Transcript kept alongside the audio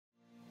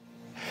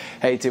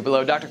Hey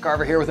Tupelo, Dr.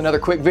 Carver here with another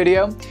quick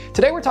video.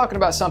 Today we're talking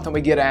about something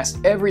we get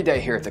asked every day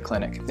here at the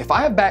clinic. If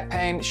I have back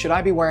pain, should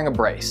I be wearing a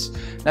brace?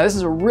 Now this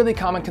is a really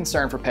common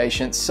concern for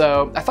patients,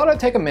 so I thought I'd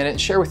take a minute and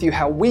share with you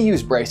how we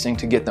use bracing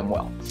to get them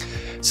well.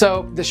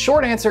 So the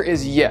short answer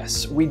is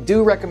yes, we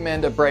do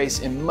recommend a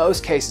brace in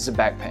most cases of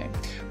back pain.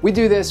 We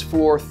do this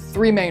for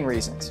three main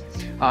reasons.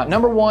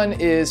 Number one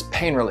is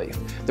pain relief.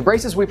 The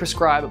braces we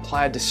prescribe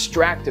apply a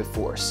distractive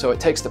force, so it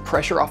takes the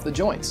pressure off the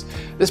joints.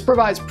 This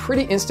provides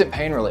pretty instant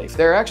pain relief.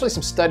 There are actually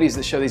some studies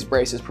that show these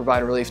braces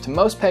provide relief to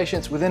most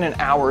patients within an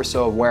hour or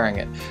so of wearing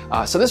it.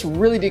 So this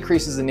really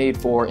decreases the need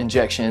for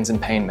injections and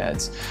pain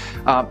meds.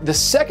 The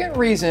second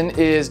reason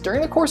is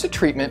during the course of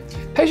treatment,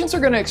 patients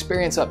are going to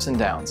experience ups and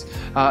downs.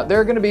 There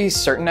are going to be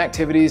certain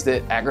activities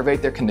that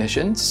aggravate their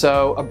condition,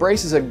 so a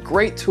brace is a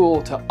great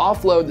tool to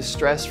offload the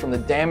stress from the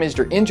damaged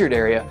or injured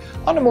area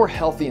onto more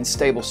healthy and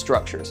stable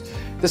structures.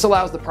 This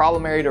allows the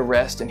problem area to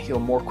rest and heal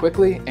more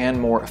quickly and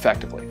more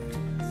effectively.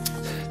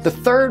 The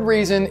third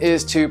reason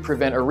is to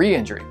prevent a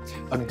re-injury.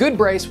 A good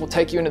brace will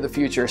take you into the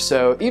future,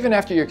 so even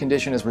after your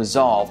condition is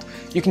resolved,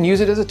 you can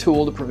use it as a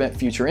tool to prevent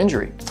future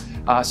injury.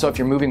 So if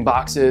you're moving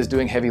boxes,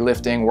 doing heavy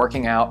lifting,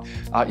 working out,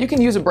 you can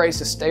use a brace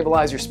to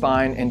stabilize your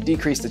spine and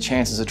decrease the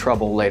chances of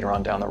trouble later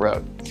on down the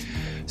road.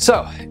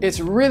 So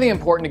it's really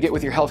important to get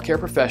with your healthcare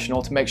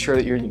professional to make sure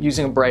that you're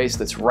using a brace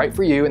that's right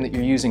for you and that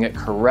you're using it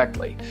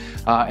correctly.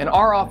 In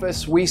our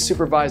office, we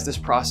supervise this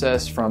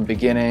process from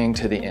beginning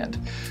to the end.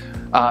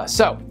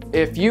 So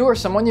if you or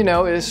someone you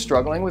know is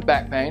struggling with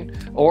back pain,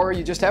 or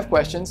you just have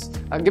questions,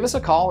 give us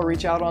a call or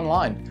reach out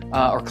online,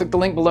 or click the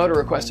link below to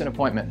request an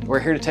appointment. We're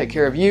here to take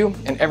care of you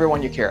and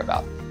everyone you care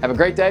about. Have a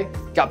great day.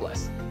 God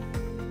bless.